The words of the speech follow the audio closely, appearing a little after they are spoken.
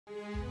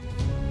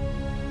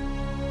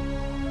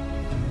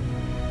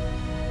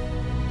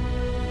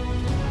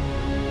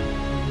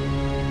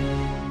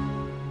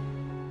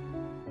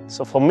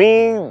So for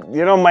me,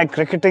 my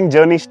cricketing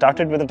journey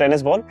started with a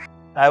tennis ball.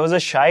 I was a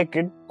shy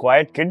kid,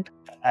 quiet kid,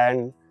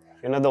 and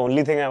the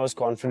only thing I was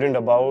confident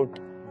about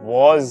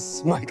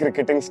was my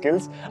cricketing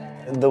skills.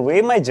 The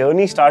way my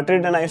journey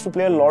started, and I used to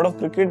play a lot of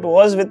cricket,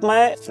 was with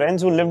my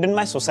friends who lived in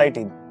my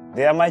society.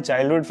 They are my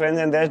childhood friends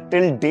and they're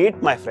till date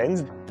my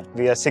friends.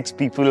 We are 6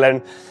 people,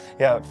 and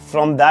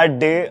from that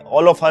day,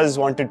 all of us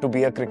wanted to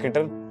be a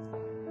cricketer.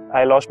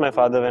 I lost my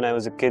father when I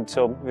was a kid,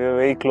 so we were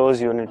very close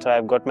units. So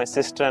I've got my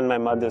sister and my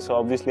mother, so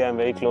obviously I'm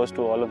very close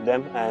to all of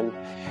them. And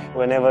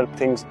whenever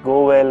things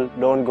go well,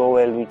 don't go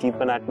well, we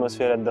keep an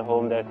atmosphere at the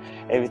home that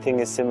everything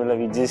is similar.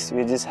 We're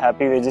just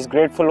happy, we're just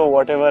grateful for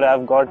whatever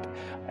I've got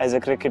as a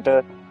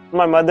cricketer.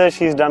 My mother,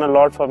 she's done a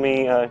lot for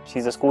me.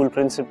 She's a school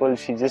principal.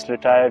 She just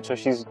retired, so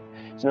she's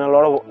done a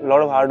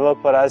lot of hard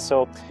work for us.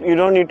 So you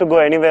don't need to go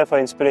anywhere for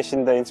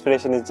inspiration. The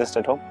inspiration is just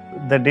at home.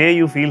 The day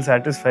you feel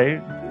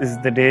satisfied is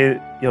the day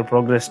your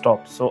progress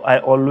stops. So I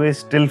always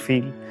still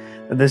feel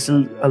that there's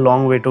still a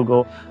long way to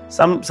go.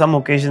 Some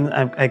occasions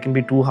I can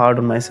be too hard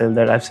on myself,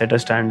 that I've set a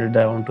standard,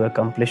 I want to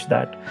accomplish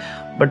that.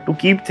 But to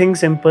keep things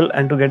simple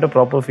and to get a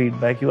proper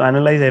feedback, you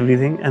analyze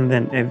everything and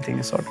then everything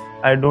is sorted.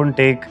 I don't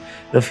take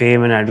the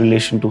fame and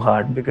adulation too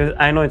hard because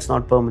I know it's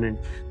not permanent.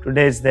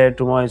 Today it's there,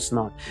 tomorrow it's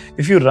not.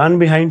 If you run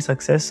behind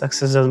success,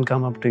 success doesn't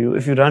come up to you.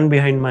 If you run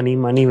behind money,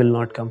 money will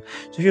not come.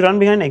 So if you run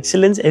behind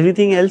excellence,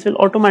 everything else will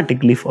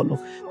automatically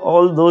follow.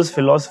 All those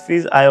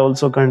philosophies, I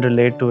also can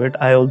relate to it.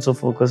 I also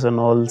focus on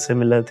all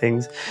similar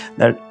things,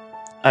 that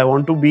I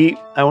want to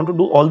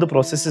do all the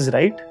processes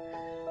right.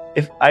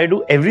 If I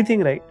do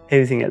everything right,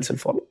 everything else will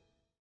follow.